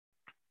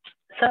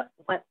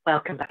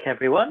Welcome back,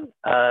 everyone.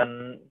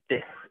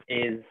 This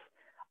is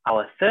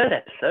our third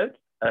episode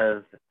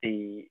of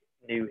the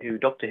new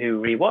Doctor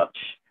Who rewatch.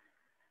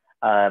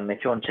 If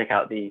you want to check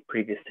out the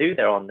previous two,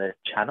 they're on the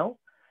channel.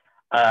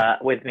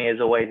 With me,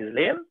 as always, is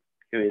Liam,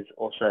 who is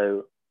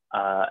also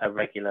a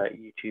regular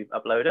YouTube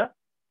uploader,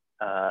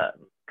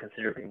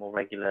 considerably more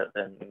regular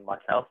than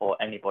myself or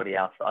anybody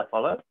else that I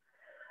follow.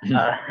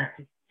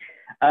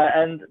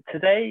 And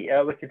today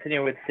we're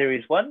continuing with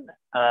series 1,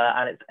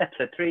 and it's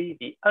episode 3,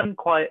 The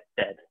Unquiet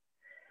Dead.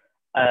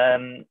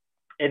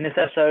 In this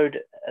episode,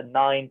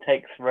 9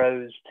 takes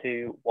Rose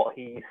to what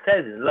he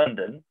says is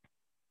London.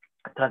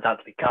 It turns out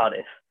to be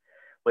Cardiff,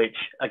 which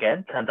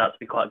again turns out to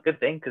be quite a good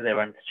thing because they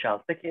run into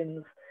Charles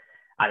Dickens,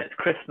 and it's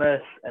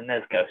Christmas, and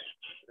there's ghosts,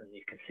 and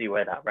you can see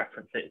where that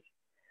reference is.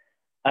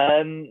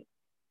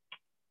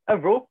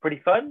 Overall,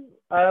 pretty fun.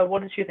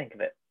 What did you think of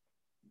it?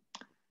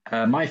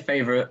 My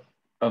favourite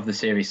of the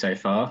series so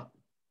far.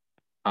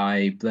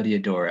 I bloody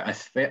adore it. I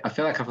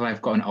feel like as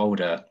I've gotten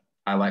older,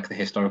 I like the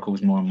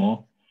historicals more and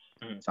more.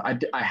 So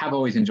I have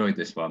always enjoyed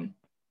this one.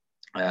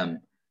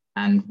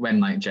 And when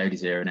like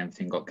Jodie's era and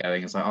everything got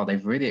going, it's like, oh,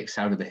 they've really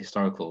excelled at the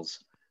historicals.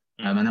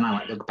 And then I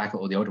like look back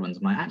at all the older ones.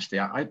 I'm like, actually,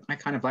 I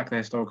kind of like the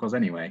historicals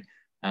anyway.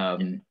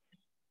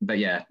 But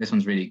yeah, this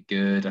one's really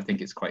good. I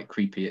think it's quite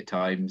creepy at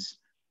times.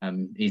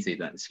 Easily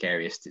the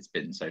scariest it's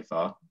been so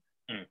far.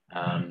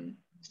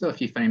 Still a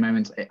few funny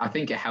moments. I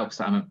think it helps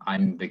that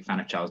I'm a big fan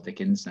of Charles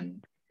Dickens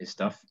and his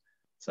stuff,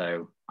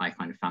 so I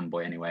kind of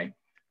fanboy anyway.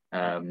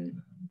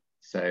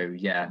 So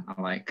yeah,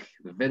 I like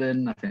the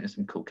villain. I think there's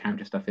some cool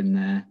character stuff in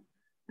there,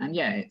 and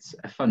yeah, it's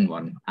a fun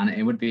one. And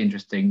it would be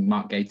interesting.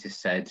 Mark Gatiss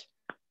said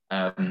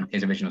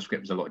his original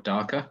script was a lot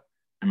darker,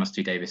 and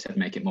Rusty Davies said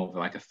make it more of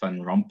like a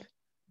fun romp.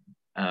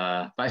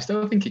 But I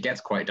still think it gets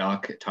quite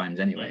dark at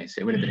times anyway,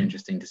 so it would have been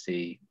interesting to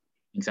see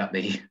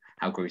exactly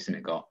how gruesome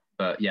it got.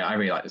 But yeah, I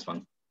really like this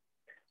one.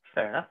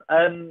 Fair enough.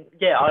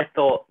 Yeah, I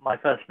thought my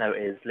first note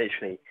is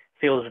literally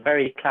feels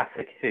very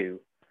classic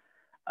Who.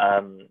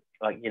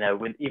 Like, you know,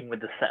 even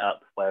with the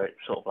setup where it's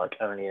sort of like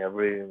only in a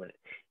room, and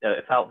you know,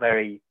 it felt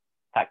very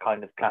that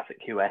kind of classic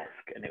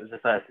Who-esque, and it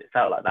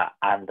felt like that.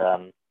 And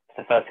it's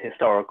the first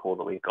historical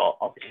that we've got,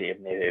 obviously, of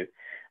New Who.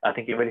 I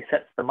think it really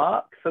sets the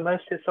mark for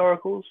most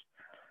historicals.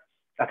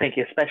 I think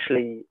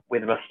especially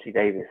with Rusty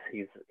Davies,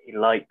 he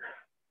likes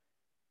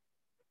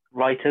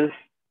writers,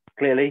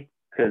 clearly,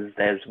 because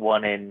there's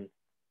one in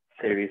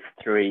series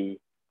 3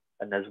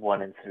 and there's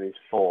one in series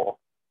 4.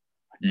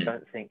 I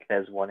don't think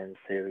there's one in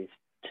series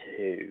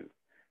 2.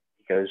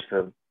 He goes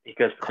for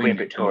Queen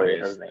Victoria,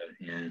 doesn't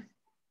he? Yeah.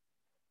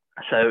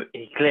 So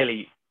he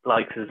clearly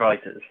likes his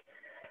writers.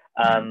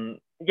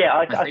 Yeah,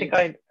 I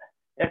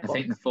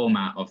think the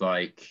format of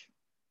like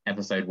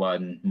episode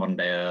 1, Modern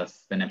Day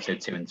Earth, then episode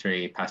 2 and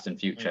 3, Past and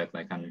Future,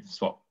 they kind of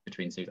swap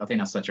between series. I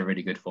think that's such a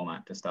really good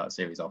format to start a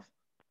series off.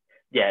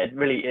 Yeah,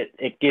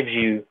 it gives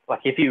you,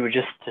 like, if you were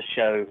just to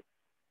show,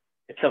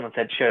 if someone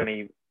said, show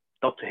me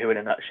Doctor Who in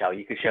a nutshell,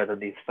 you could show them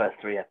these first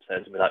 3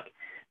 episodes and be like,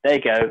 there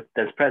you go,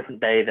 there's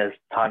present day, there's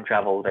time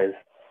travel, there's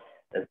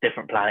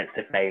different planets,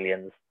 different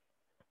aliens.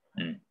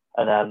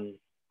 And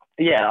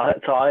yeah,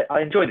 so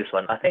I enjoyed this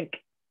one. I think,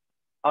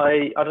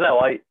 I don't know,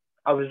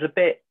 I was a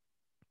bit,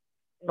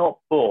 not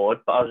bored,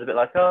 but I was a bit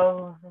like,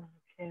 oh,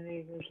 can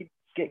we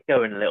get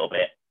going a little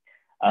bit?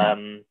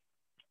 And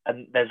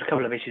there's a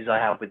couple of issues I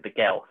have with the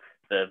Gelth,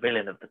 the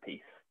villain of the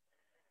piece.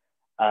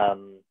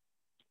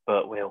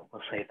 But we'll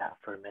save that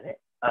for a minute.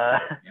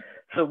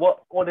 So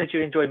what did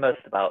you enjoy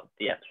most about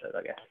the episode,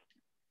 I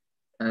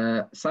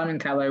guess? Simon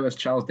Callow as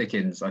Charles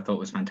Dickens I thought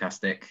was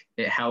fantastic.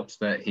 It helps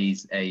that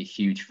he's a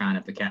huge fan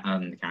of the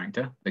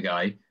character, the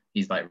guy.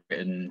 He's like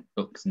written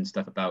books and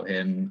stuff about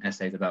him,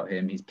 essays about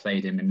him. He's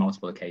played him in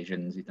multiple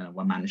occasions. He's done a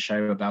one-man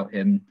show about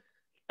him.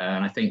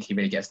 And I think he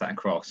really gets that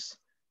across.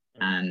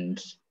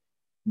 And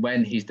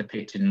when he's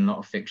depicted in a lot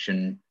of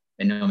fiction,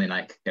 they normally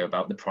like go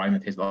about the prime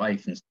of his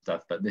life and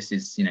stuff, but this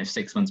is,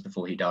 6 months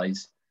before he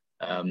dies.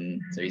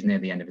 So he's near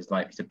the end of his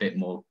life. He's a bit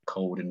more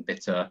cold and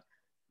bitter.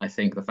 I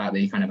think the fact that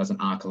he kind of has an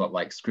arc a lot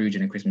like Scrooge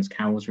in A Christmas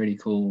Carol was really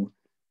cool.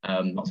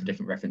 Lots of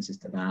different references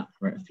to that. I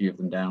wrote a few of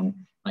them down.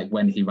 Like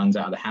when he runs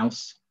out of the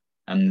house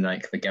and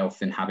like the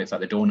Gelth inhabits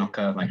like the door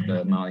knocker, like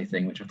the Marley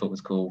thing, which I thought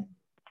was cool.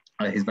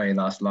 His very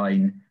last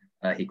line,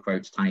 he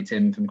quotes Tiny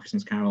Tim from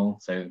Christmas Carol.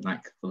 So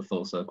like for the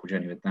full circle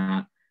journey with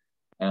that.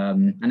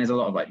 And there's a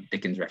lot of like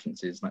Dickens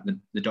references, like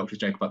the Doctor's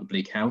joke about the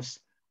bleak house,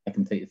 I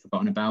completely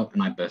forgotten about,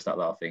 and I burst out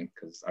laughing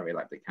because I really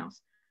like Bleak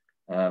House.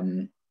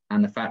 And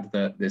the fact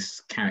that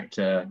this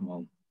character,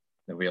 well,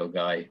 the real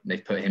guy,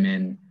 they've put him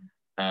in,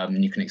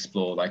 and you can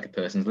explore like a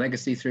person's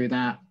legacy through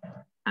that,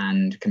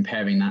 and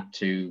comparing that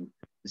to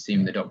the scene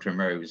with the Doctor and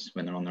Rose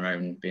when they're on their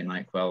own, being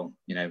like, well,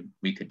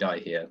 we could die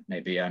here.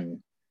 Maybe I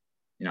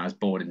was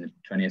born in the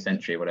 20th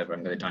century or whatever,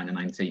 I'm going to die in the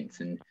 19th,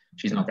 and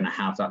she's not going to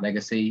have that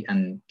legacy.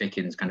 And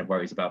Dickens kind of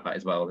worries about that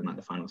as well in like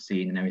the final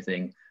scene and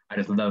everything. I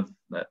just love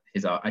that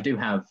his art. I do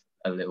have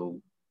a little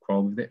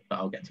quarrel with it, but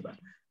I'll get to that.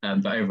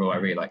 But overall, I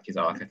really like his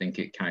arc. I think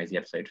it carries the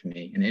episode for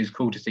me. And it was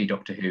cool to see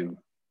Doctor Who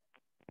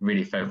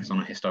really focus on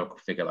a historical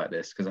figure like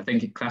this, because I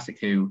think in classic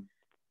Who,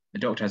 the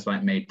Doctor has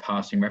like made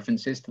passing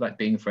references to like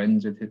being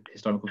friends with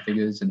historical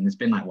figures, and there's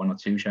been like one or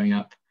two showing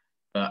up,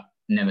 but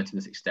never to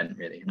this extent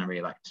really. And I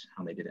really liked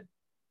how they did it.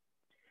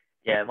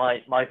 Yeah,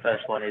 my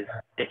first one is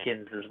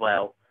Dickens as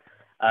well.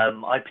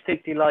 I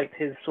particularly liked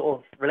his sort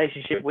of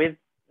relationship with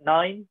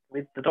Nine,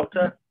 with the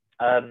Doctor.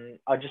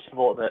 I just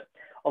thought that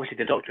obviously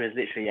the Doctor is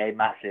literally a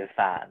massive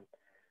fan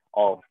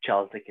of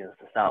Charles Dickens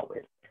to start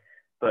with,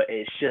 but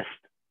it's just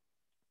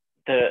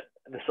the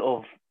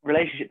sort of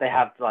relationship they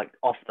have like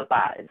off the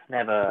bat. It's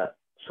never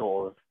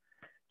sort of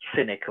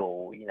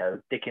cynical. You know,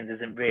 Dickens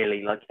isn't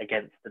really like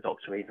against the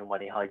Doctor even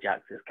when he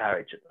hijacks his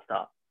carriage at the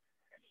start.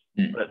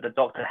 But the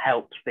Doctor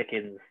helps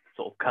Dickens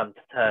sort of come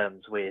to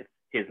terms with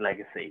his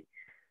legacy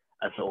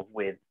and sort of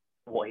with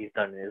what he's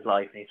done in his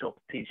life, and he sort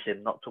of teaches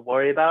him not to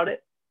worry about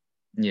it.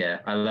 Yeah,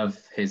 I love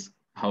his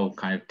whole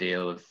kind of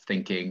deal of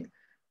thinking,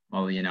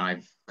 well, you know,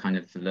 I've kind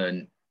of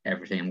learned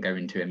everything I'm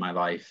going to in my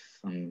life.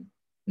 I'm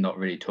not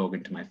really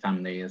talking to my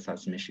family. I've had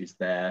some issues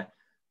there.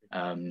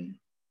 And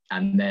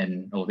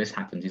then all this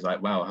happens. He's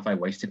like, wow, have I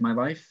wasted my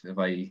life? Have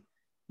I, you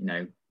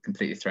know,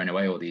 completely thrown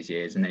away all these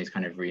years? And then he's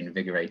kind of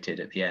reinvigorated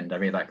at the end. I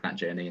really like that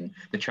journey, and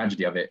the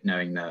tragedy of it,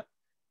 knowing that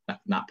at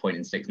that point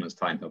in 6 months'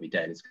 time he'll be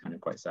dead, is kind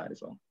of quite sad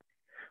as well.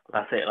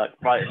 That's it. Like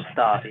right at the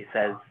start, he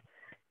says,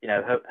 you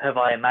know, have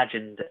I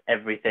imagined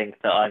everything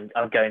that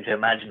I'm going to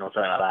imagine or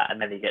something like that? And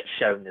then he gets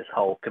shown this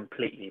whole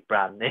completely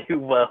brand new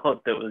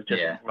world that was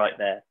just right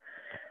there.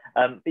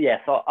 But yeah,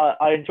 so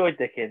I enjoyed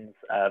Dickens,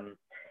 and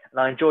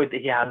I enjoyed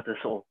that he had the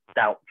sort of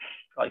doubts.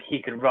 Like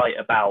he could write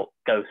about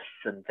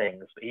ghosts and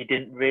things, but he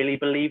didn't really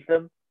believe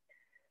them.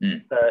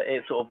 So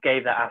it sort of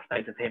gave that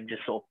aspect of him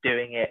just sort of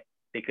doing it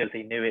because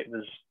he knew it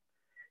was,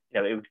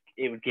 you know,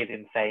 it would give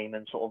him fame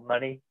and sort of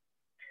money.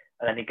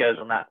 And then he goes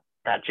on that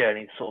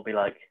journey to sort of be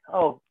like,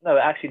 oh no,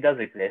 it actually does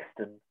exist,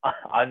 and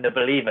I'm the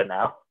believer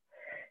now.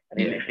 And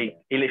he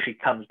literally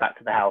comes back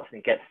to the house and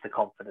he gets the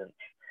confidence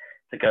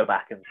to go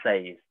back and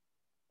save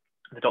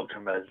the Doctor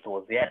and Rose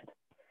towards the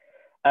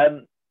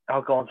end.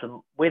 I'll go on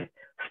to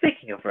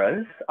speaking of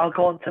Rose, I'll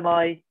go on to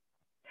my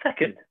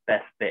second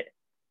best bit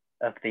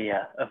of the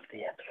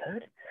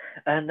episode,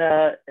 and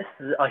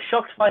I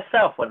shocked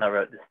myself when I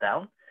wrote this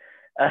down.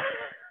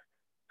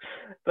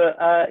 But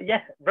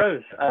yeah,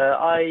 Rose,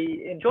 I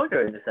enjoyed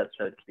her in this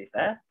episode, to be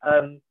fair.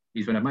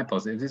 He's one of my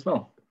positives as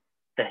well.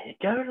 There you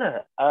go,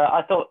 look.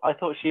 I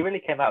thought she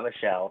really came out of the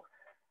shell.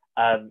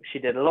 She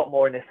did a lot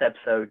more in this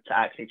episode to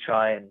actually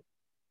try and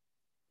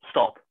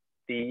stop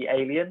the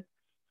alien.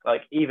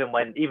 Like even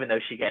though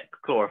she gets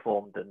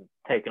chloroformed and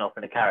taken off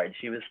in a carriage,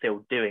 she was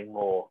still doing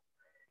more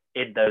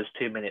in those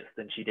 2 minutes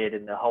than she did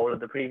in the whole of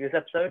the previous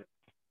episode.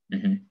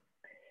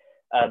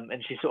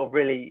 And she sort of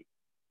really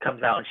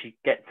comes out and she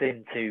gets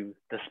into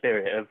the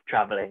spirit of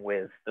traveling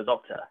with the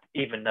Doctor,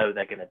 even though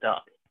they're going to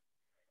die.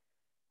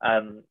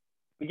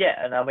 Yeah,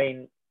 and I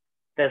mean,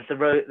 there's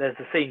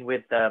a scene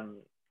with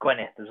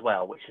Gwyneth as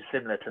well, which is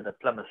similar to the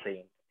plumber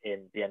scene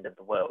in The End of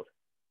the World.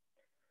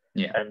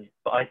 Yeah.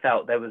 But I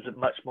felt there was a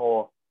much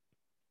more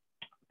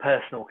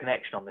personal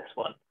connection on this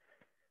one,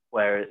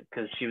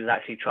 because she was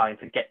actually trying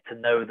to get to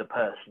know the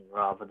person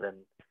rather than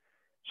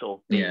sort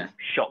of be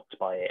shocked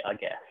by it, I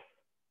guess.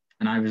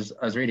 And I was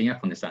reading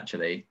up on this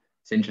actually.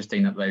 It's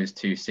interesting that those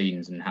two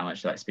scenes and how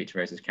much they speak to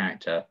Rose's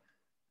character.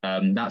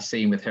 That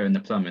scene with her and the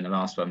plumber in the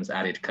last one was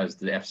added because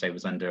the episode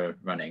was under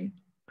running.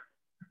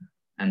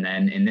 And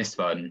then in this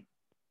one,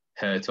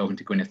 her talking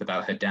to Gwyneth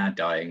about her dad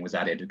dying was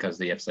added because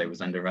the episode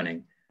was under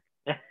running.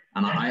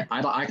 And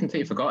I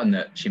completely forgotten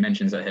that she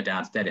mentions that her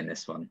dad's dead in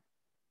this one.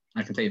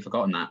 I completely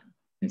forgotten that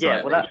entirely.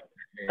 Yeah, well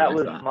that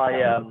was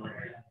my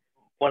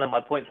one of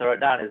my points I wrote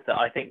down, is that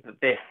I think that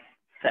this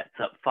sets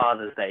up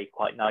Father's Day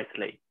quite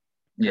nicely.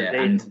 Yeah,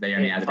 and they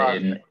only added it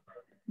in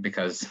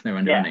because they were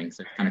under running,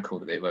 so it's kind of cool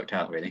that it worked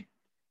out, really.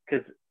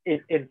 Because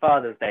in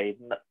Father's Day,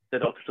 the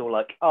Doctor's all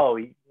like, oh,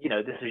 you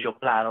know, this is your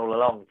plan all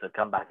along to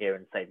come back here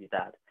and save your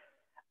dad.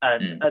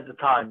 And at the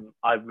time,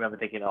 I remember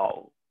thinking,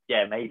 oh,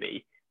 yeah,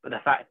 maybe. But the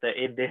fact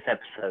that in this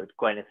episode,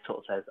 Gwyneth sort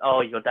of says,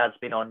 oh, your dad's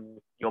been on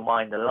your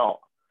mind a lot,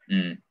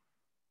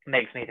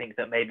 makes me think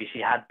that maybe she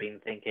had been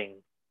thinking,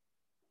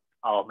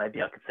 oh,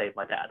 maybe I could save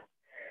my dad.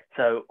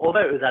 So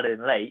although it was added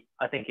in late,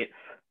 I think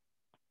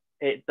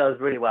it does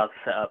really well to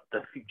set up a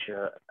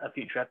future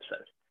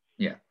episode.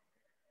 Yeah.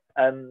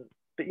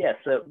 But yeah,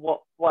 so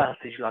what else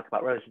did you like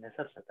about Rose in this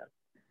episode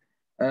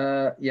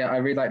then? Yeah, I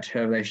really liked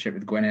her relationship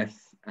with Gwyneth,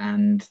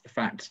 and the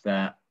fact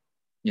that,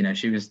 you know,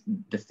 she was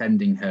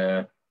defending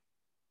her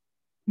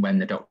when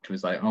the Doctor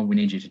was like, oh, we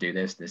need you to do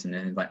this, and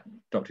then like,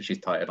 Doctor, she's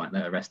tired, like,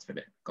 let her rest for a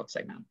bit, God's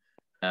sake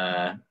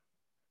now.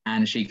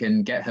 And she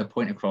can get her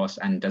point across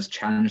and does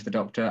challenge the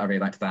Doctor. I really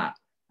liked that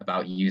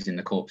about using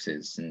the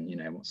corpses and, you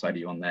know, what side are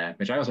you on there,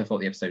 which I also thought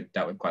the episode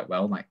dealt with quite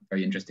well, like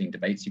very interesting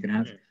debates you can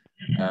have.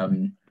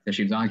 So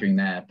she was arguing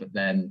there, but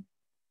then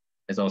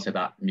there's also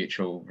that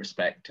mutual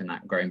respect and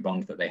that growing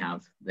bond that they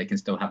have. They can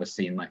still have a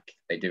scene like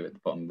they do at the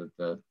bottom of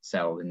the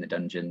cell in the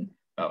dungeon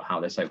about how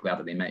they're so glad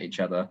that they met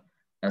each other.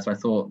 So I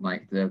thought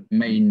like the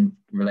main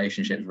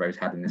relationships Rose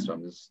had in this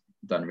one was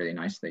done really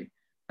nicely.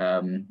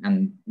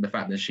 And the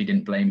fact that she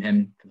didn't blame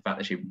him, the fact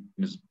that she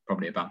was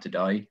probably about to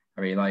die,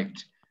 I really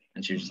liked.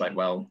 And she was just like,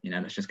 well,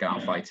 let's just go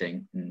out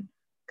fighting and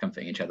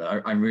comforting each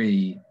other. I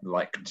really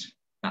liked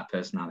that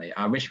personality.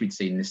 I wish we'd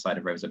seen this side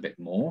of Rose a bit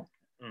more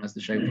as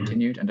the show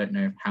continued. I don't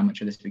know how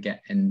much of this we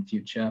get in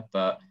future,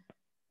 but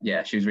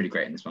yeah, she was really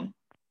great in this one.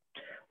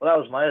 Well, that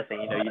was my other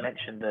thing. You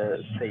mentioned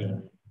the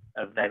scene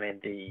of them in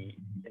the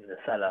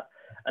cellar,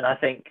 and I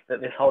think that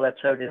this whole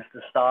episode is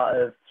the start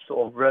of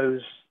sort of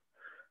Rose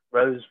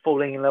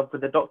falling in love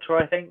with the Doctor.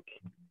 I think,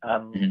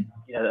 and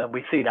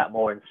we see that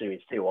more in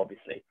series 2,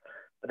 obviously.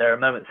 But there are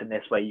moments in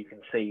this where you can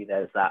see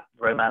there's that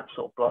romance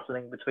sort of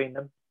blossoming between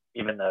them,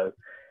 even though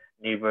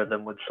neither of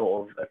them would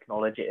sort of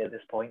acknowledge it at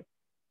this point.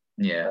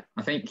 Yeah,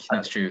 I think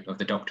that's true of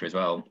the Doctor as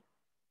well.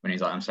 When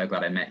he's like, "I'm so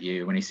glad I met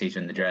you," when he sees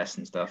her in the dress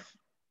and stuff,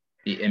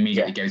 he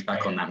immediately goes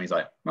back on that and he's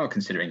like, well,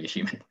 considering you're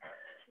human.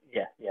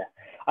 Yeah.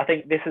 I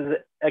think this is,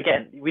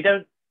 again,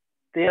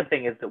 the other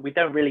thing is that we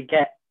don't really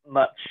get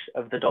much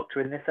of the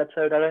Doctor in this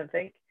episode, I don't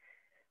think.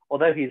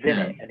 Although he's in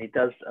it and he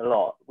does a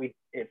lot,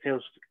 it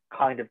feels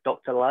kind of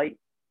Doctor-like.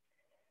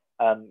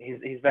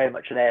 He's very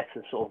much there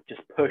to sort of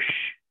just push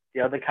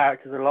the other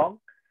characters along.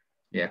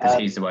 Yeah, because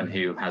he's the one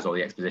who has all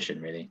the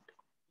exposition, really.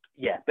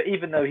 Yeah, but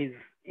even though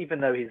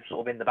he's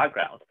sort of in the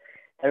background,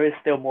 there is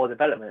still more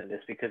development in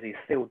this because he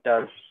still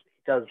does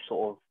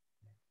sort of,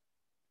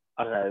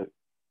 I don't know,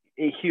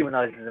 it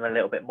humanizes him a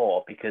little bit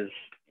more because,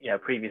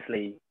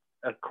 previously,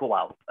 at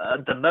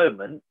the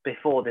moment,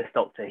 before this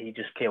Doctor, he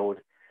just killed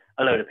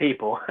a load of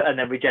people and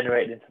then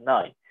regenerated into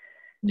 9.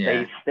 Yeah. So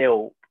he's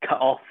still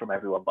cut off from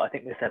everyone. But I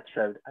think this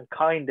episode, and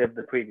kind of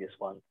the previous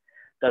one,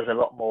 does a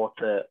lot more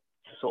to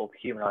sort of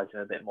humanize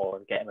him a bit more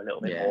and get him a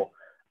little bit more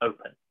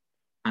open.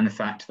 And the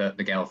fact that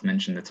the Gelf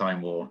mentioned the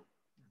Time War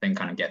thing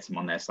kind of gets him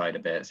on their side a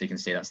bit. So you can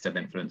see that's still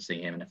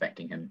influencing him and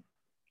affecting him.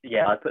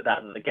 Yeah, I put that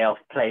the Gelf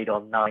played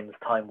on 9's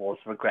Time War's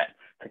regrets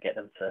to get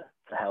them to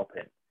help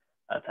him,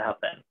 to help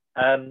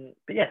them.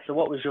 But yeah, so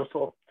what was your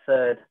sort of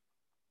third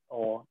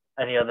or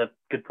any other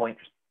good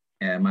points?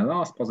 Yeah, my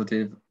last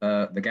positive,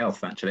 the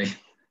Gelf, actually.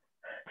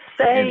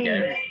 Same.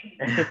 Here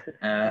we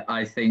go.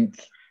 I think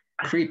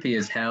creepy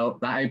as hell.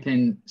 That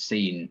opening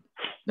scene,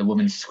 the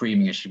woman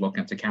screaming as she's walking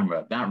up to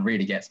camera, that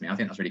really gets me. I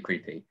think that's really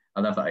creepy.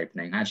 I love that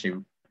opening. I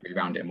actually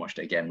rewound it and watched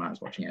it again when I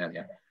was watching it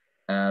earlier.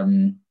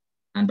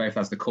 And both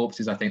as the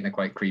corpses, I think they're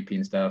quite creepy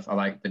and stuff. I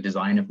like the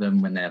design of them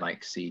when they're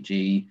like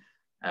CG,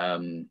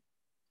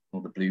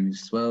 all the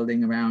blues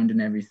swirling around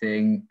and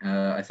everything.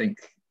 I think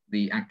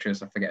the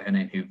actress, I forget her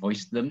name, who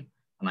voiced them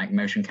and like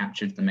motion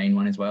captured the main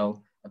one as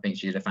well. I think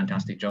she did a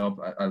fantastic job.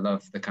 I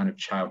love the kind of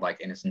childlike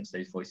innocence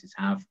those voices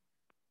have,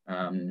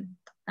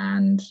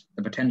 and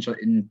the potential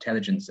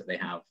intelligence that they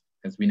have,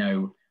 because we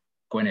know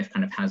Gwyneth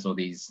kind of has all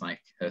these,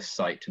 like her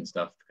sight and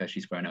stuff, because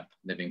she's grown up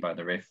living by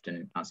the rift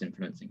and that's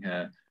influencing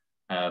her.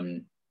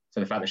 So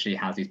the fact that she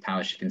has these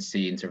powers, she can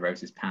see into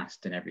Rose's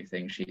past and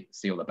everything, she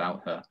see all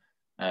about her.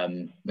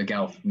 The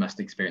Gelf must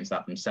experience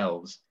that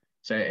themselves.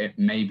 So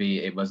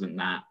maybe it wasn't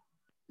that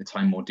the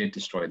Time War did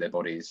destroy their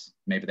bodies.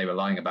 Maybe they were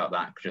lying about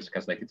that just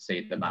because they could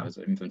see that that was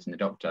influencing the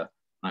Doctor.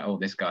 Like, oh,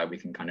 this guy, we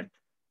can kind of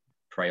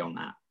prey on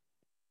that.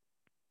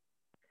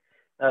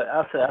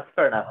 That's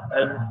fair enough.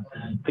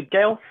 The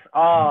Gelf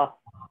are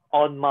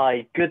on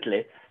my good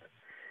list,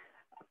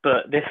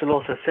 but this will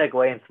also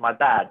segue into my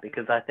bad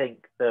because I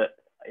think that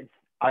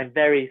I'm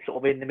very sort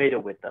of in the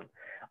middle with them.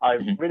 I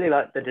really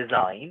like the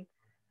design,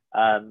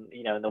 and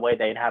the way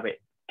they inhabit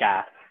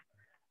gas,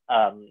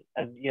 and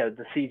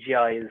the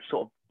CGI is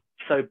sort of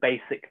so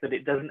basic that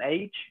it doesn't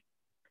age.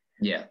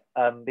 Yeah.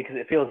 Because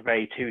it feels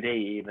very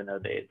 2D, even though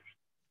it's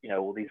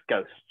all these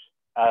ghosts.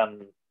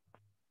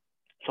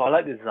 So I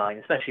like the design,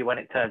 especially when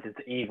it turns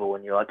into evil,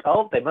 and you're like,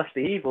 oh, they must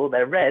be evil.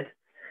 They're red.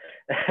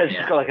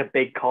 It's got like a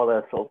big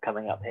collar sort of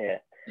coming up here.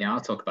 Yeah,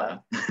 I'll talk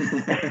about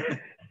that.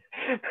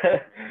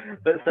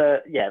 But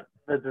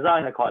the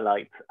design I quite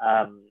liked,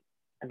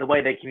 and the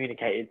way they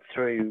communicated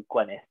through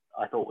Gwyneth,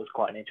 I thought was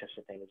quite an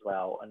interesting thing as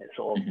well. And it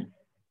sort of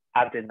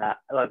added in that,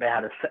 like they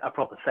had a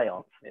proper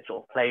seance, and it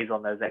sort of plays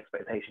on those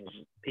expectations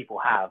people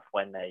have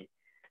when they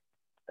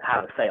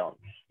have a seance.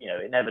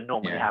 It never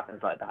normally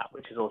happens like that,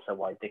 which is also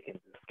why Dickens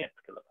is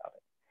skeptical about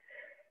it.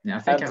 Yeah, I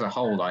think as a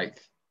whole, like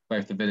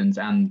both the villains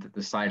and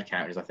the side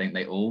characters, I think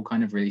they all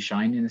kind of really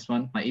shine in this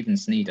one. Like even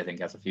Sneed, I think,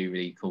 has a few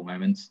really cool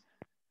moments.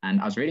 And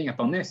I was reading up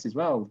on this as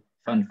well.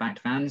 Fun fact,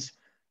 fans.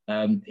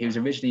 He was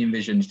originally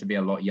envisioned to be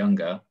a lot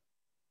younger,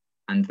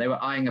 and they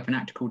were eyeing up an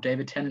actor called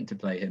David Tennant to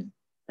play him.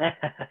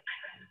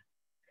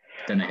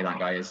 Don't know who that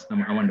guy is.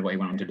 I wonder what he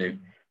went on to do.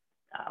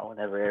 I'll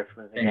never hear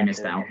from him. He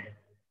missed out.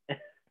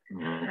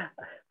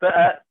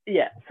 But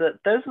so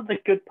those are the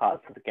good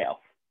parts of the Gelf.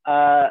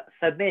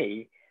 For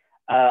me,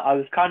 I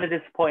was kind of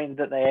disappointed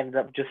that they ended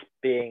up just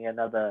being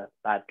another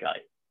bad guy.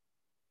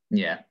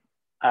 Yeah.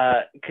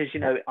 Because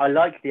I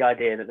like the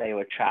idea that they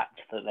were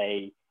trapped, that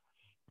they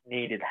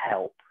needed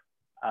help,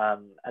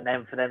 and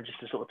then for them just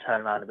to sort of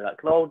turn around and be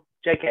like, "Well,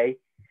 JK,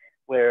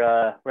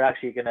 we're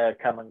actually gonna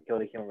come and kill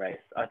the human race.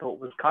 I thought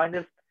was kind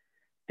of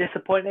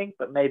disappointing,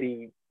 but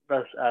maybe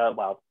Gatiss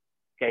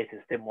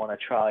didn't want to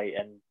try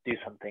and do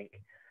something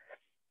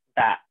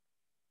that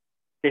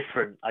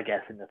different, I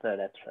guess, in the third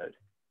episode.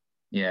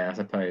 Yeah, I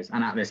suppose.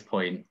 And at this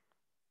point,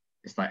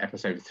 it's like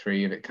episode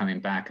 3 of it coming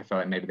back. I feel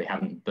like maybe they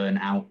haven't burnt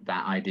out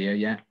that idea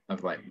yet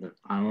of like,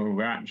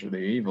 we're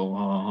actually evil.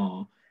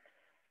 Oh.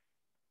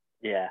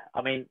 Yeah,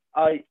 I mean,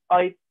 I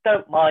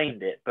don't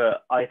mind it,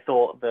 but I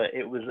thought that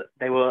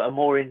they were a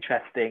more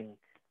interesting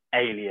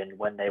alien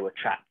when they were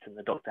trapped and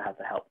the Doctor had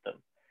to help them.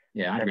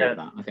 Yeah, I agree with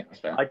that. I think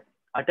that's fair.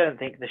 I don't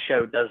think the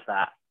show does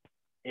that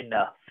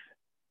enough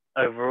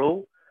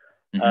overall.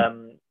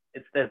 Mm-hmm.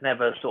 There's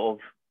never sort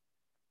of,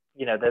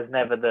 there's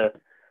never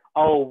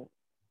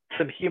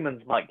some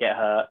humans might get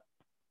hurt,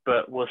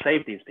 but we'll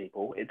save these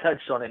people. It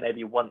touches on it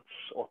maybe once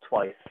or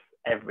twice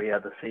every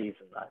other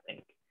season, I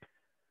think.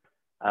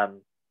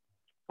 And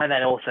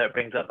then also it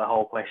brings up the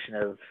whole question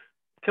of,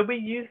 can we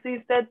use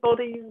these dead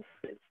bodies?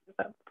 Is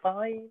that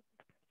fine?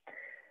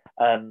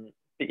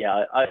 But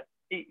yeah,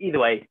 either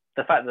way,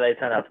 the fact that they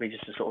turned out to be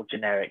just a sort of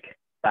generic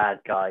bad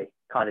guy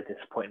kind of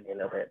disappointed me a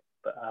little bit.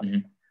 But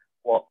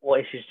what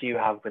issues do you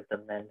have with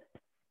them then?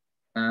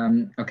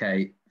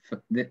 Okay,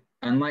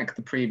 unlike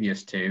the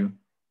previous 2,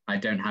 I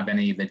don't have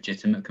any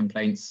legitimate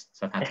complaints,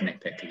 so I've had to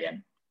nitpick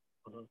again.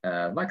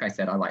 Like I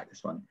said, I like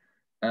this one.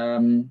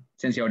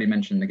 Since you already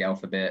mentioned the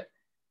Gelf a bit,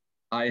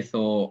 I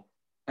thought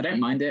I don't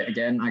mind it.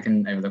 Again, I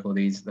can overlook all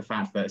these. The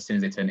fact that as soon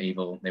as they turned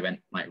evil, they went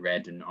like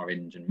red and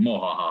orange and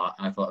more.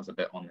 I thought it was a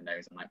bit on the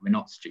nose. I'm like, we're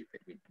not stupid.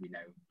 We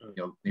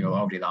know you're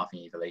already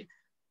laughing evilly.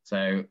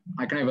 So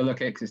I can overlook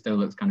it because it still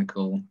looks kind of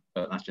cool,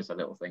 but that's just a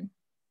little thing.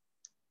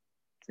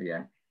 So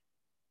yeah.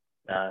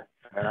 No,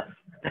 fair enough.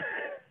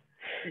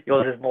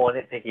 Yours is more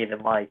nitpicky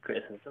than my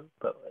criticism,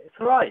 but it's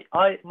all right.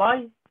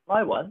 My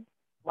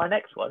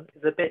next one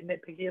is a bit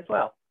nitpicky as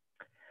well.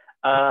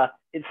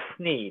 It's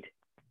Sneed.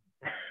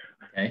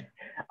 Okay.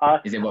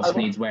 Is it what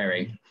Sneed's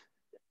wearing?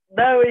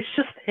 No, it's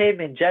just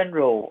him in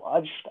general. I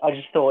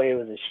just thought it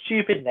was a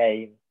stupid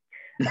name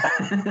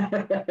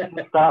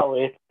to start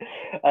with,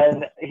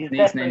 and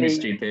Sneed's name is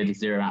stupid.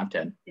 0 out of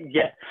 10.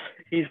 Yeah,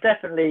 he's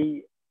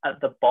definitely at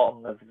the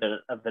bottom of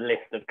the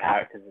list of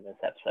characters in this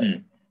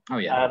episode. Oh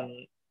yeah.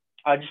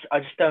 I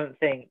just don't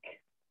think.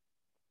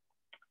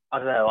 I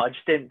don't know. I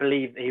just didn't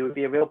believe that he would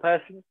be a real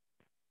person,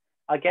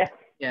 I guess.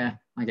 Yeah,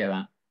 I get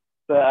that.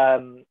 But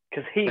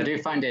because I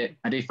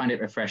do find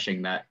it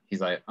refreshing that he's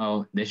like,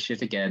 oh, this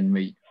shit again.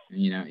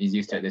 He's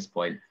used to it at this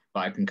point, but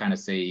I can kind of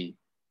see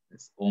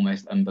it's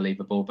almost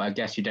unbelievable. But I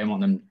guess you don't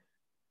want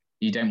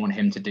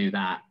him to do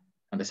that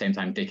at the same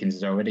time. Dickens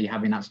is already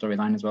having that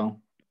storyline as well.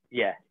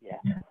 Yeah.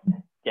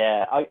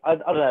 I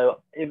don't know.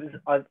 It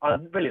was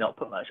I'm really not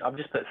put much. I've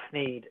just put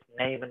Sneed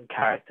name and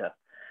character.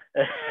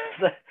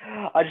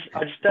 I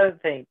just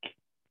don't think.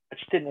 I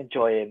just didn't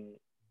enjoy him.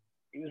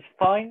 He was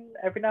fine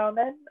every now and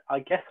then. I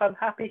guess I'm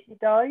happy he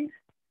died.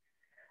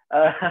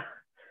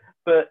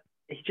 But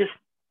he just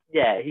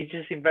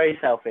seemed very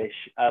selfish.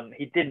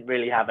 He didn't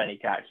really have any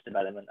character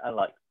development,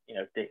 unlike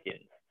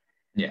Dickens.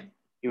 Yeah.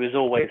 He was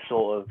always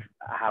sort of,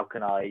 how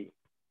can I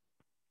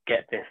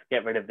get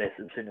rid of this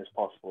as soon as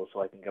possible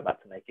so I can go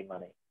back to making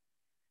money.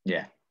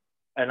 Yeah.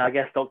 And I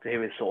guess Doctor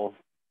Who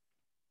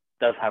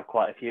does have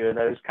quite a few of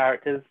those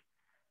characters.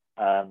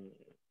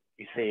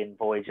 You see in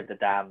Voyage of the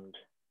Damned,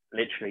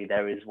 literally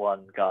there is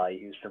one guy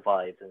who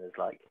survives and is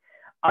like,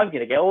 I'm going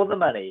to get all the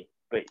money.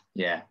 But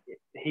yeah,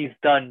 he's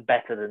done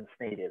better than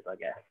Sneed is, I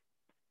guess.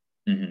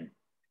 Mm-hmm.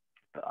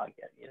 But I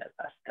get,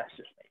 that's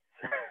just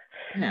me.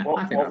 Yeah,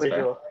 I think that's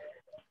fair.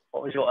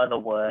 What was your other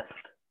worst?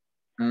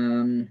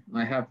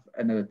 I have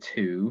another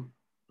 2.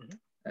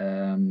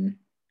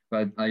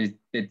 But I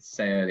did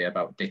say earlier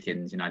about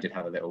Dickens, I did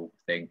have a little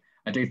thing.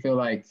 I do feel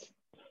like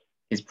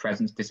his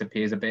presence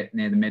disappears a bit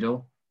near the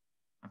middle.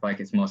 I feel like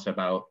it's more so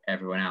about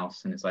everyone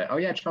else. And it's like, oh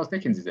yeah, Charles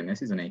Dickens is in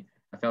this, isn't he?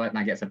 I feel like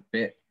that gets a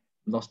bit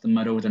lost and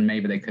muddled, and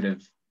maybe they could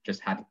have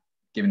just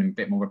given him a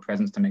bit more of a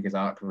presence to make his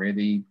arc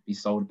really be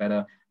sold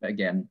better. But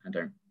again, I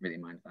don't really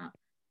mind that.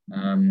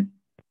 And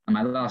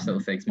my last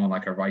little thing is more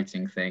like a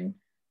writing thing.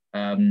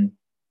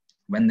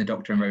 When the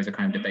Doctor and Rose are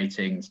kind of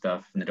debating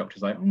stuff, and the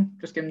Doctor's like,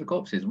 just give him the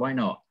corpses, why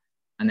not?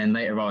 And then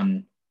later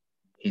on,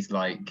 he's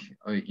like,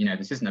 oh,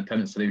 this isn't a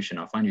permanent solution.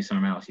 I'll find you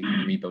somewhere else. You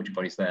can rebuild your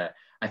bodies there.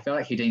 I feel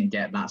like he didn't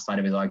get that side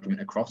of his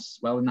argument across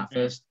well in that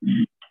first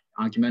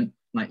argument.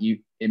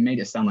 It made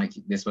it sound like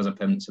this was a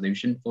permanent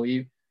solution for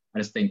you. I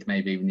just think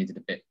maybe we needed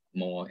a bit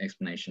more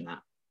explanation of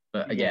that.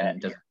 But again,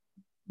 it doesn't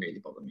really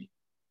bother me.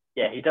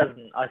 Yeah, he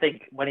doesn't. I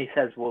think when he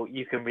says, well,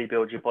 you can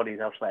rebuild your bodies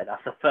elsewhere,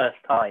 that's the first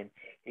time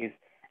he's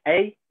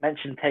A,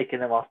 mentioned taking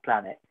them off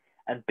planet,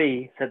 and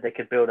B, said they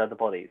could build other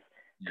bodies.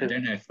 I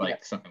don't know if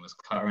something was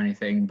cut or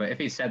anything, but if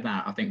he said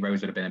that, I think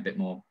Rose would have been a bit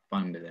more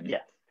fun with him.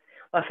 Yeah,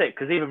 that's it.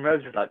 Because even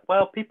Rose is like,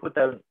 well, people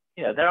don't,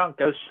 there aren't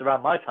ghosts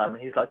around my time,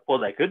 and he's like, well,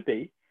 there could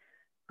be.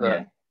 But,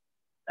 yeah.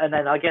 And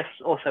then I guess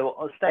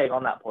also staying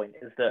on that point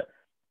is that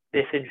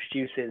this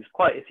introduces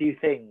quite a few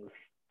things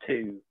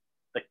to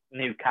the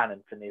new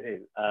canon for New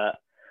Who.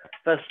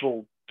 First of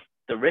all,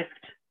 the Rift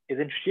is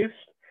introduced,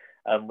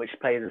 which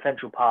plays a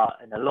central part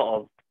in a lot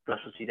of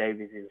Russell T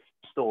Davies'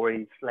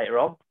 stories later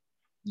on.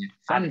 Yeah.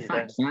 Fun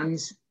fact,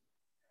 fans.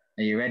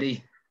 Are you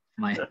ready?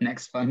 My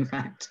next fun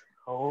fact.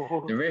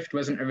 Oh. The Rift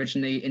wasn't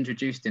originally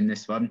introduced in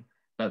this one,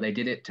 but they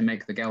did it to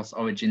make the Gauss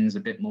origins a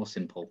bit more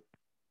simple.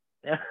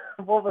 Yeah.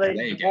 What were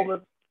they?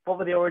 What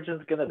were the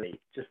origins going to be?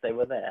 Just they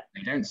were there.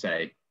 They don't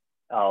say.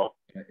 Oh.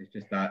 It's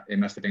just that it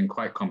must have been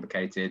quite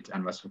complicated,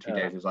 and Russell T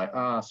Davies was like,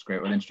 screw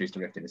it, we'll introduce the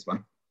Rift in this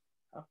one.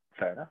 Oh,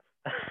 fair enough.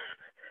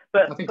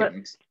 But I think it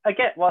works. I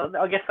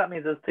guess that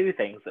means there's two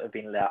things that have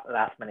been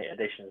last minute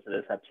additions to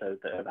this episode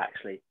that have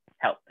actually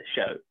helped the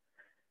show.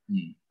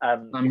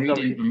 I'm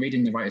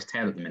reading the writer's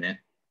tale at the minute,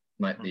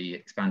 like the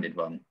expanded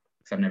one,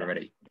 because I've never read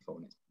it before,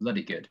 and it's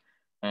bloody good.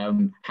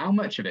 How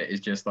much of it is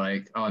just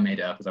like, I made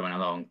it up as I went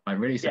along? Like,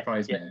 really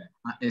surprised me.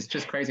 It's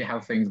just crazy how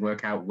things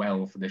work out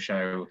well for the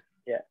show.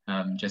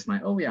 Yeah. Just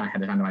like, I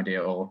had a random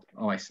idea, or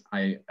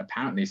I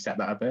apparently set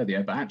that up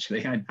earlier, but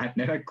actually I had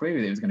no clue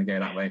that it was going to go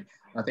that way.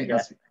 I think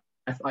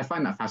I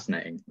find that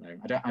fascinating.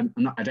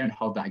 I don't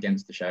hold that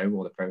against the show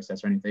or the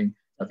process or anything.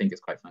 I think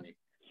it's quite funny.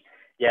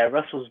 Yeah,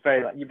 Russell's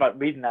very like, by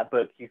reading that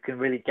book, you can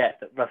really get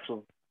that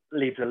Russell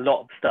leaves a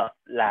lot of stuff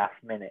last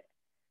minute.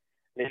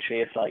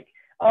 Literally, it's like,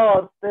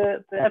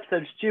 the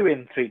episode's due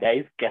in 3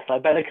 days. Guess I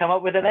better come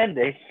up with an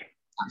ending.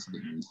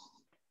 Absolutely.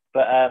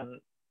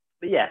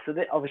 But yeah, so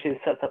obviously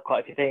it sets up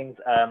quite a few things.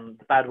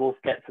 The Bad Wolf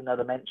gets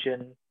another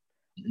mention,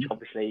 which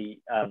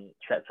obviously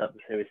sets up the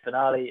series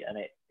finale, and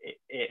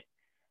it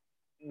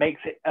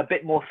makes it a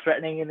bit more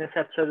threatening in this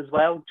episode as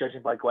well,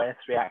 judging by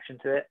Gwyneth's reaction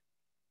to it.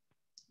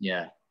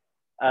 Yeah.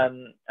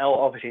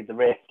 Obviously the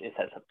Rift, it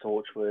sets up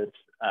Torchwood.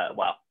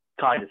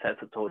 Kind of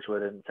sets up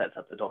Torchwood and sets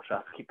up the Doctor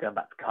has to keep going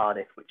back to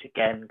Cardiff, which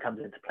again comes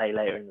into play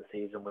later in the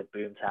season with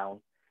Boomtown.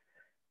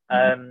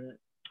 I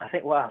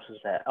think what else was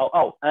there?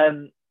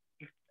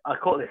 I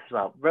caught this as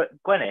well.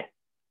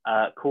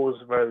 Gwyneth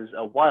calls Rose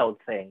a wild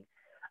thing,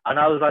 and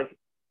I was like,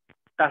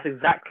 that's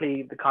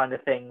exactly the kind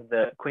of thing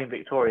that Queen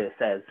Victoria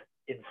says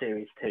in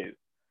series 2.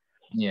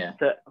 Yeah.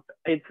 So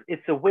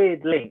it's a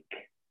weird link,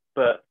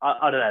 but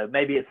I don't know.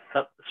 Maybe it's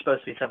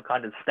supposed to be some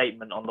kind of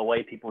statement on the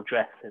way people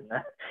dress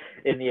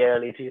in the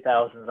early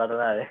 2000s. I don't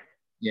know.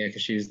 Yeah,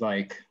 because she was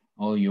like,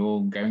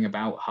 you're going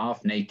about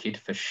half naked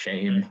for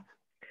shame.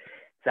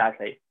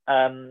 Exactly.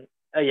 And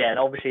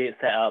obviously it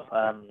set up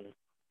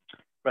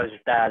Rose's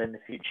dad in the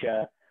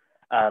future,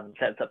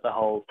 sets up the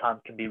whole time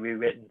can be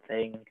rewritten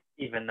thing,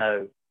 even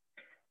though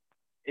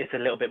it's a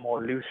little bit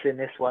more loose in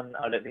this one.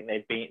 I don't think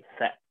they've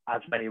set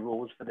as many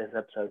rules for this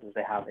episode as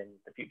they have in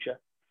the future.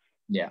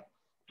 Yeah.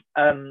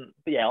 But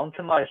yeah, on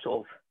to my sort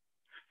of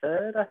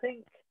third, I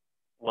think,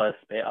 worst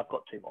bit. I've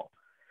got 2 more.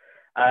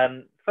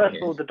 First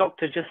of all, the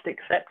Doctor just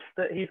accepts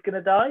that he's going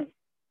to die.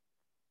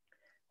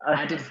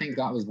 I did think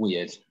that was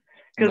weird.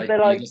 Because they're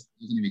like,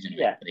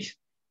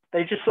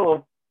 they just sort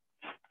of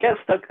get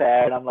stuck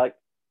there, and I'm like,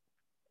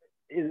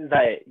 is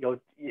that it?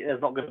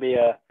 There's not going to be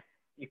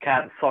you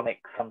can't sonic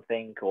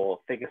something or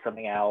figure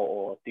something out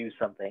or do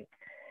something.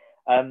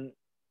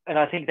 And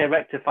I think they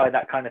rectify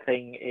that kind of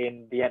thing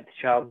in The Empty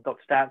Child and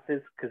Doctor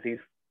Dances, because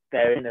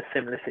they're in a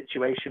similar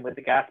situation with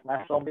the gas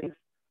mask zombies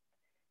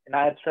in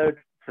that episode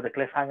for the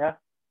cliffhanger.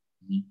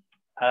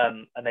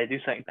 And they do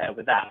something better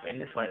with that. But in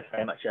this one, it's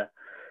very much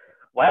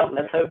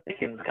let's hope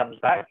Dickens comes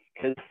back,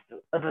 because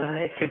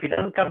if he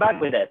doesn't come back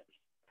with it.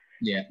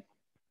 Yeah.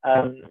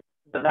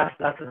 But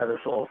that's another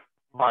sort of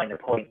minor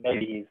point.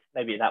 Maybe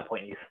at that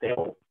point he's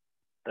still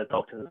the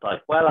Doctor's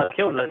like, I've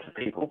killed loads of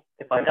people.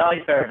 If I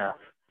die, fair enough.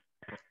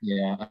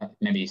 Yeah,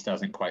 maybe he still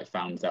hasn't quite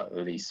found that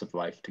lease of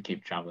life to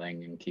keep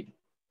traveling and keep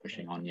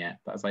pushing on yet.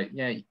 But I was like,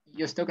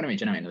 you're still going to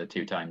regenerate another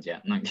 2 times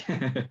yet.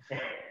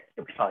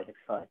 It'll be fine.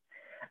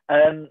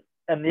 And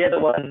the other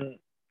one,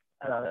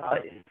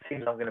 it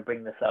seems I'm going to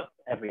bring this up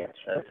every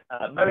episode.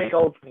 Murray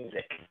Gold's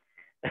music.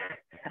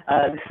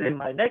 This is in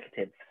my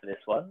negatives for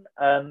this one.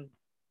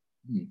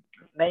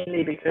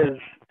 Mainly because,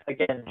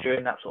 again,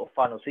 during that sort of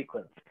final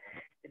sequence,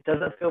 it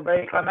doesn't feel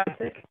very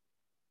climactic.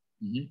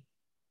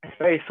 It's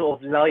very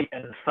sort of light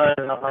and fun,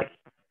 and I'm like,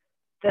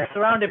 they're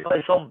surrounded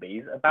by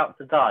zombies about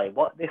to die.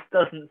 This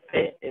doesn't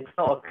fit. It's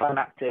not a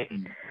climactic,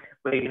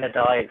 we're going to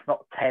die. It's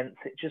not tense.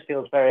 It just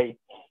feels very...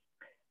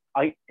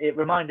 It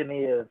reminded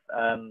me of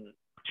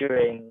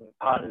during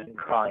Partners in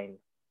Crime,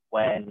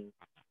 when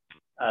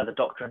the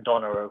Doctor and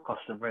Donna are across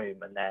the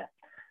room and they're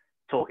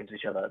talking to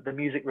each other. The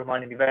music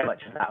reminded me very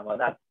much of that. I'm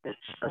like, this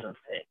just doesn't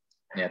fit.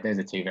 Yeah, those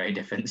are 2 very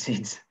different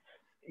scenes.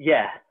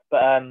 Yeah,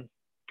 but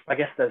I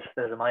guess those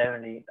are my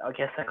only, I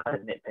guess they're kind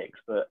of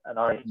nitpicks,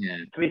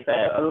 to be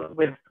fair,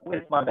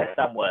 with my best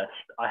and worst,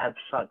 I had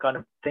to kind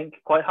of think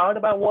quite hard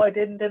about what I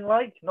did and didn't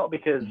like, not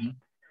because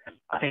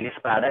I think it's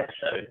a bad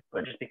episode,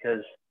 but just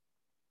because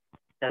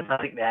there's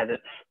nothing there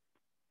that's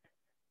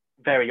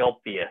very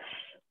obvious.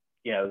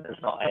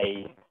 There's not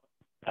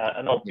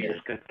an obvious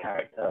good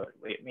character.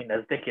 I mean,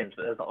 there's Dickens,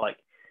 but there's not like,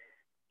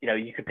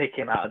 you could pick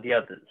him out of the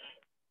others.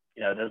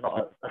 There's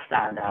not a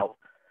standout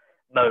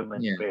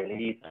moment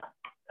really either.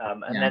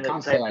 And Yeah, I then at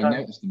can't the say same I time,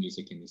 noticed the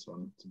music in this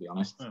one, to be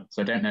honest. hmm.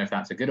 So I don't know if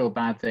that's a good or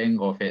bad thing,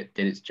 or if it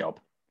did its job.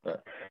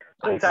 But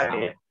Well, that's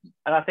exactly. how.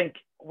 And I think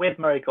with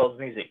Murray Gold's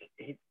music,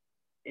 he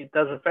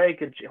does a very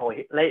good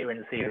later in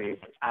the series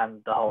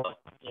and the whole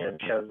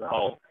show as a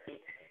whole.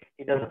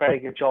 He does a very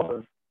good job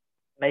of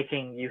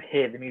making you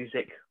hear the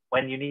music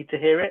when you need to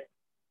hear it.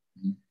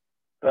 Mhm.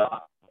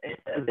 But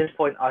at this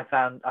point, I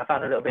found a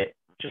little bit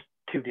just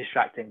too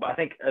distracting. But I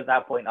think at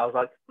that point, I was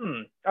like,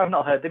 I've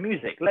not heard the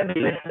music. Let me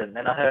listen.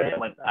 Then I heard it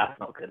and went, that's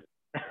not good.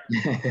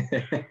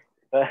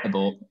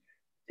 Abort.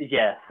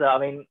 Yeah, so I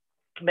mean,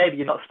 maybe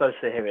you're not supposed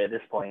to hear it at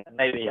this point.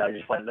 Maybe I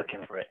just went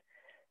looking for it.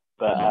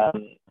 But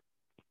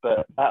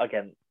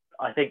again,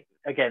 I think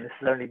again this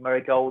is only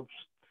Murray Gold's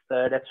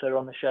third episode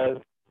on the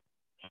show,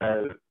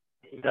 so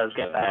he does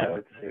get better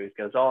as the series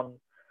goes on.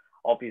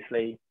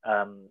 Obviously,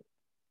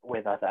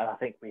 with us, and I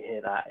think we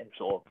hear that in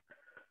sort of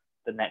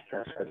the next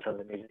episode. Some of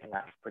the music and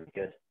that's pretty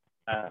good.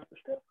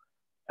 Still,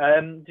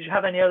 did you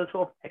have any other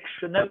sort of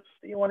extra notes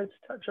that you wanted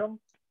to touch on?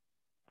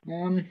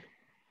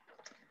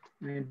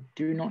 I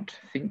do not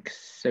think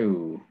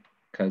so,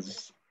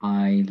 because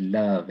I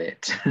love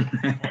it.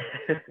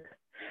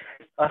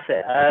 That's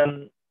it.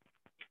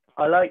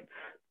 I liked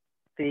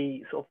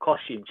the sort of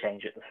costume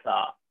change at the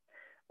start,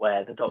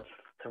 where the Doctor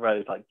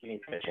Rose like, you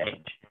need to go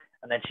change,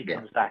 and then she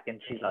comes back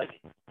and she's like,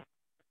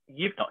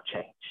 "You've not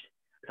changed."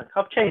 It's like,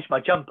 "I've changed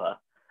my jumper."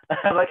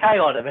 I'm like, "Hang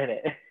on a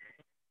minute."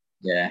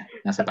 Yeah,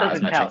 that's about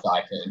as much as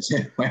I put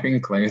into wearing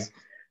clothes.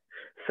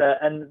 So,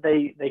 and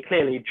they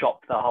clearly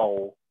dropped the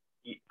whole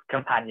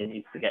companion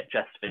needs to get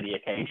dressed for the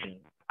occasion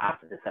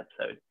after this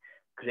episode,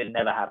 because it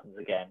never happens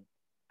again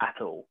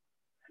at all.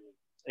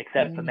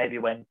 Except for maybe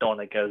when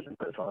Donna goes and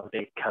puts on a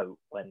big coat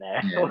when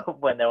they're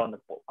when they're on the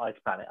ice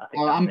planet. I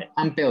think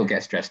and Bill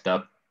gets dressed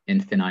up in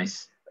thin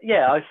ice.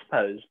 Yeah, I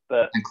suppose,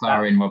 but and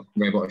Clara in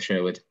Robot of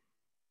Sherwood.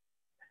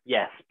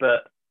 Yes,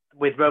 but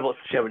with Robots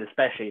of Sherwood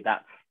especially,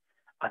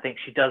 I think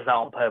she does that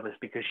on purpose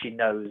because she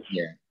knows.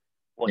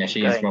 What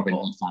she is Robin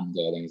Hood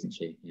fangirling, isn't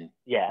she? Yeah.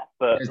 Yeah,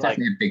 but there's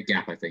definitely a big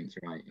gap, I think.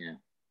 You're right. Yeah.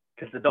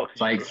 Because the Doctor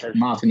like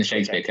Martin the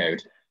Shakespeare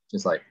Code,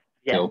 just like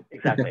Bill.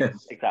 exactly.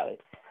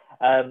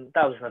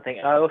 That was another thing.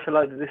 I also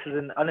like that this is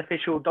an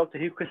unofficial Doctor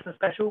Who Christmas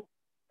special.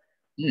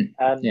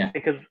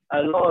 Because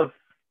a lot of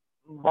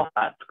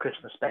Moffat's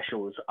Christmas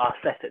specials are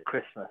set at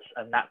Christmas,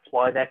 and that's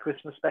why they're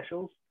Christmas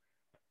specials.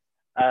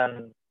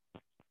 And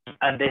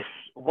this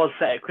was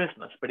set at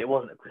Christmas, but it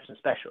wasn't a Christmas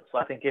special. So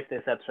I think if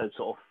this episode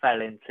sort of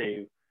fell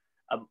into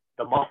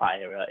the Moffat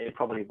era, it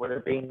probably would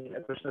have been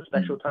a Christmas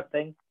special type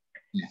thing.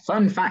 Yeah.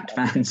 Fun fact,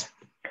 fans.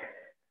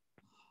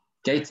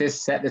 Gatiss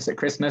set this at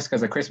Christmas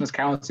because A Christmas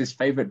Carol is his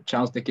favourite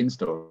Charles Dickens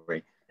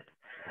story.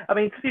 I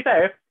mean, to be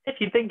fair, if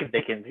you think of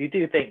Dickens, you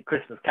do think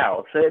Christmas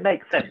Carol, so it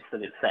makes sense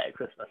that it's set at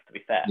Christmas, to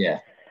be fair. Yeah.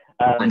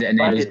 And it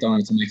enables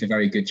Donna to make a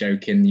very good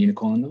joke in The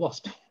Unicorn and the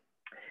Wasp.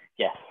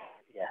 Yes.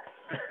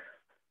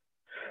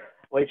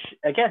 Which,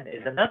 again,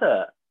 is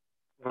another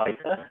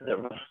writer that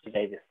Rusty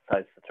Davies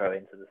decides to throw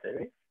into the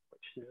series,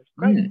 which is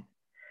great.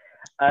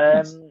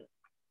 Nice.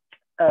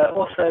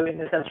 Also, in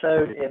this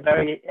episode,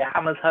 it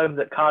hammers home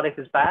that Cardiff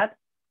is bad.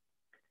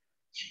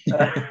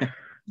 I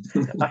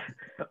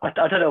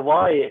don't know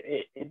why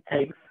it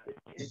takes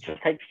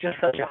just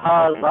such a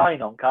hard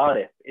line on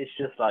Cardiff. It's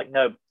just like,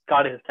 no,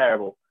 Cardiff is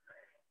terrible.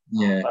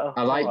 Yeah,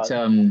 I liked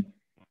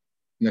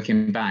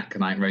looking back,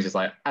 and like Rose is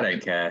like, I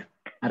don't care.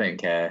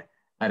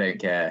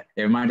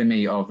 It reminded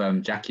me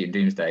of Jackie in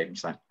Doomsday. I'm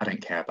just like, I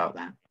don't care about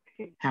that.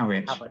 How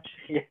rich? How much?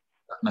 Yeah.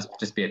 That must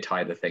just be a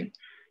Tyler thing.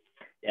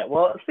 Yeah,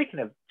 well, speaking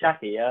of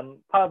Jackie,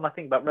 part of my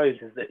thing about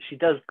Rose is that she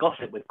does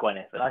gossip with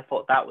Gwyneth, and I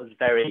thought that was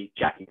very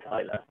Jackie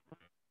Tyler.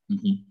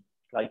 Mm-hmm.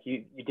 Like,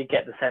 you did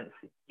get the sense,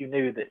 you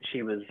knew that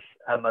she was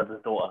her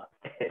mother's daughter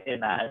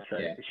in that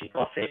episode. Yeah. She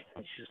gossiped,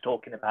 and she was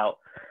talking about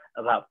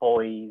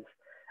boys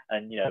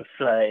and,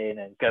 flirting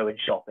and going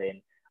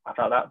shopping. I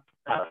thought that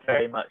was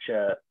very much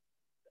a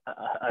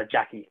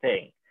Jackie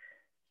thing.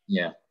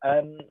 Yeah.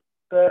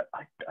 But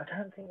I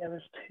don't think there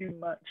was too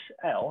much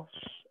else.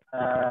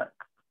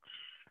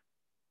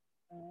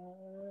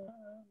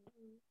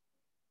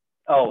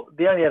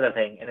 The only other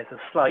thing, and it's a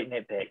slight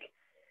nitpick,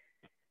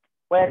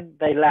 when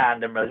they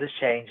land and Rose has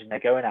changed and they're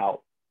going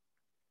out,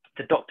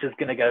 the Doctor's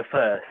going to go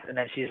first, and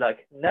then she's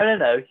like,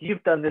 no,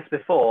 you've done this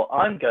before,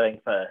 I'm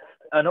going first.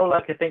 And all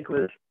I could think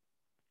was,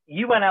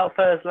 you went out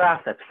first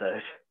last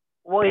episode.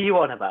 What are you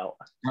on about?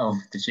 Oh,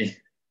 did she?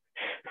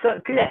 So,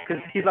 yeah,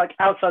 because he's like,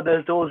 outside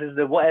those doors is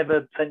the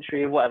whatever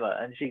century or whatever,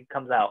 and she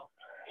comes out.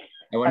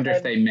 I wonder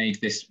if they made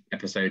this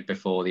episode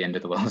before the end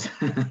of the world.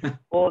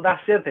 Well,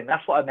 that's the other thing.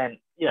 That's what I meant.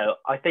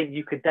 I think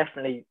you could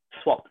definitely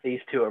swap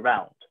these two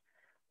around.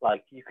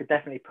 Like, you could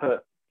definitely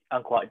put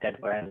Unquiet Dead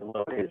where End of the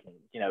World is. And,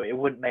 it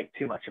wouldn't make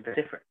too much of a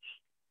difference.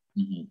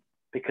 Mm-hmm.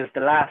 Because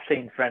the last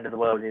scene for End of the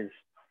World is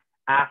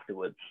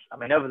afterwards. I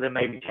mean, other than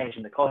maybe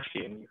changing the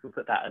costume, you could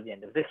put that at the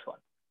end of this one.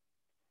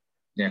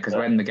 Yeah, because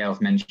when the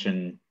girls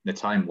mention the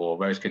Time War,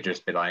 Rose could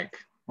just be like,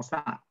 what's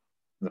that?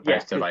 As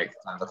opposed to, like,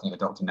 looking at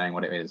the Doctor knowing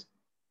what it is.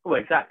 Oh,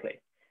 exactly.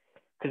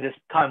 because this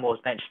Time War's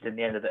mentioned in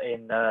the end of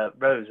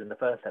Rose in the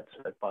first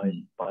episode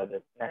by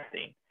the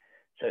nesting,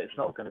 so it's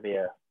not going to be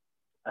a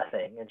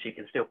thing, and she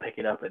can still pick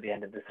it up at the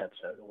end of this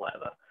episode or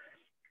whatever.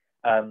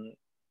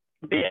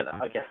 But yeah,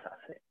 I guess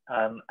that's it.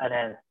 And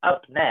then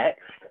up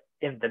next,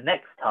 in the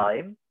next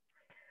time,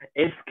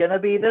 it's gonna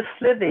be the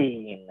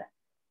Slitheen.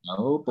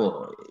 Oh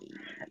boy!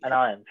 And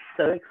I am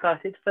so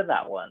excited for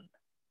that one.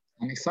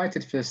 I'm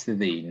excited for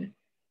Slitheen.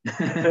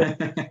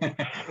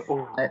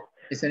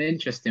 It's an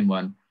interesting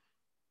one.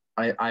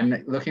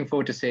 I'm looking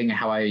forward to seeing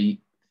how I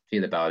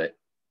feel about it,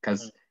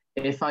 because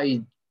if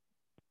I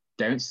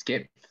don't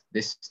skip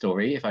this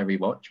story, if I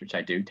rewatch, which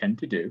I do tend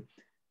to do,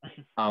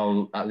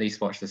 I'll at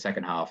least watch the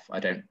second half. I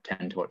don't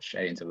tend to watch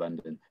Aliens of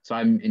London, so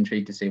I'm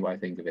intrigued to see what I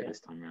think of it this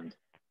time around.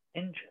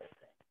 Interesting.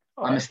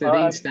 I'm a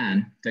Slitheen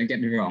stan, don't get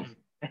me wrong.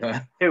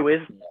 Who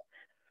is?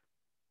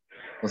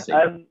 We'll see.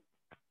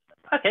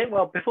 Okay,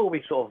 well, before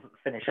we sort of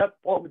finish up,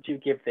 what would you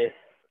give this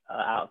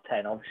out of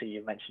 10? Obviously,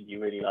 you mentioned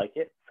you really like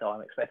it, so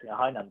I'm expecting a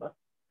high number.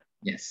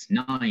 Yes,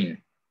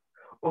 9.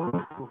 Ooh,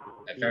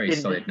 a very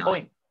solid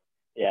 9.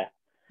 Yeah.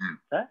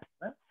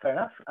 Fair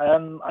enough.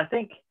 I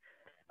think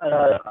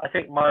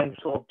mine's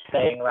sort of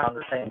staying around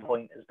the same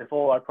point as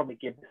before. I'd probably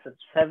give this a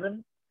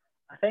 7,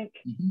 I think,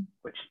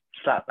 which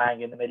slap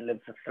bang in the middle of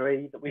the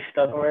 3 that we've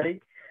done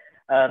already.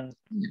 I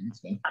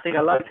think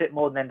I liked it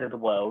more than End of the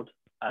World.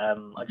 I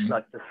just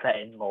like the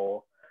setting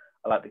more.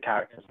 I like the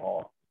characters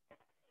more.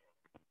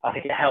 I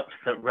think it helps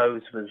that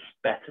Rose was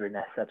better in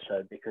this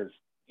episode because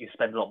you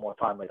spend a lot more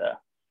time with her.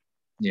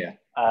 Yeah.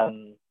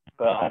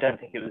 But I don't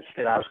think it was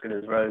still as good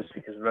as Rose,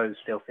 because Rose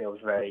still feels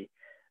very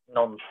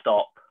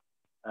non-stop,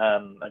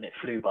 and it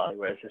flew by,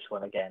 whereas this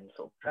one again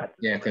sort of.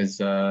 Yeah, because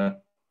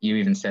you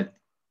even said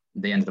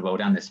the End of the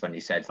World and this one,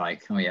 you said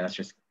like, oh yeah, let's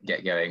just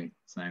get going.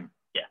 So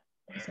yeah,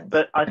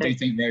 but I do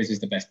think Rose is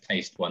the best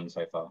paced one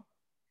so far.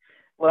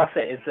 Well, that's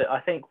it. Is that I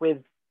think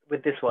with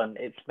this one,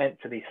 it's meant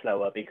to be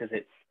slower because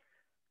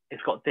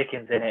it's got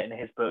Dickens in it, and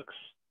his books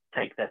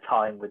take their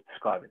time with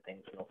describing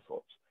things and all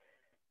sorts.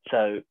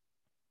 So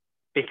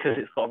because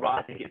it's got,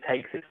 I think it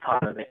takes its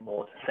time a bit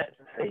more to set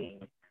the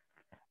scene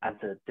and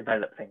to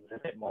develop things a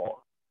bit more.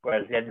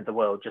 Whereas The End of the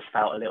World just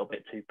felt a little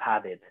bit too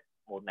padded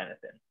more than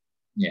anything.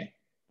 Yeah.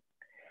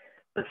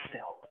 But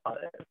still,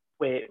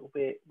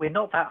 we're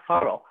not that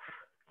far off.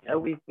 You know,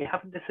 we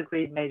haven't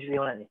disagreed majorly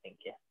on anything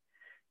yet.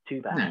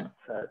 Too bad. No.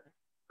 So,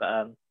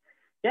 but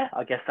yeah,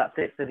 I guess that's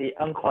it for the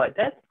Unquiet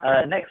Dead.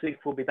 Next week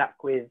we'll be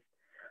back with.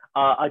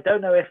 I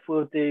don't know if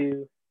we'll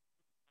do.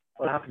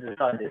 We'll have to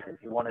decide this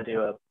if you want to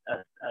do a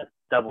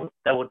double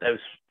dose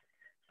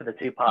for the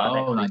 2-part.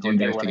 Oh, like doing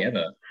both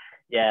together.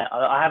 Yeah,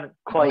 I haven't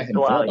quite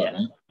thought out yet.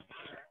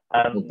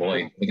 Oh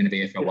boy, we're going to be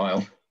here for a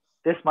while.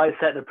 This might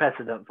set the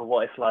precedent for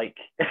what it's like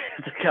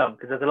to come,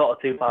 because there's a lot of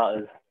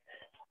 2-parters,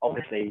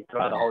 obviously,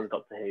 throughout the whole of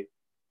Doctor Who.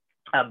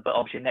 But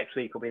obviously next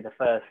week will be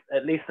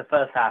at least the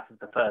first half of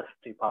the first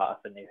 2-parter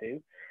for New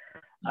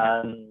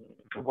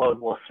Who. World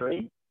War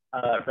III,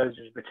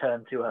 Rose's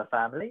return to her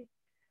family,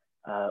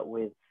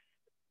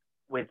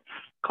 with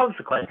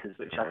consequences,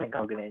 which I think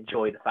I'm going to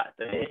enjoy the fact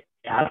that it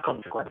has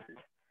consequences.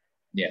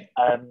 Yeah.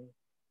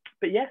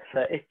 But yeah,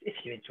 so if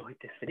you enjoyed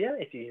this video,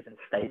 if you even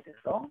stayed this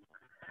long,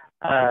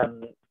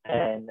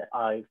 then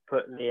I've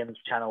put Liam's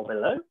channel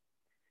below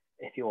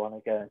if you want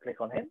to go and click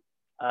on him,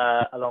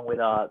 along with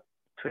our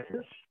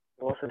Twitters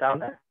also down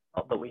there.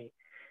 Not that we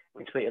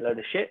tweet a load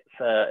of shit,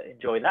 so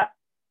enjoy that.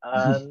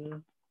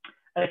 And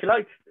if you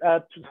like,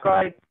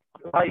 subscribe,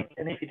 like,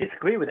 and if you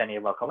disagree with any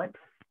of our comments,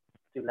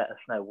 do let us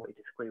know what you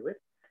disagree with.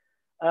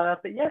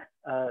 But yeah,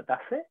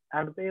 that's it,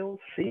 and we'll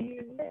see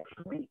you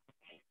next week.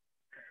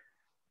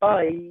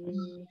 Bye.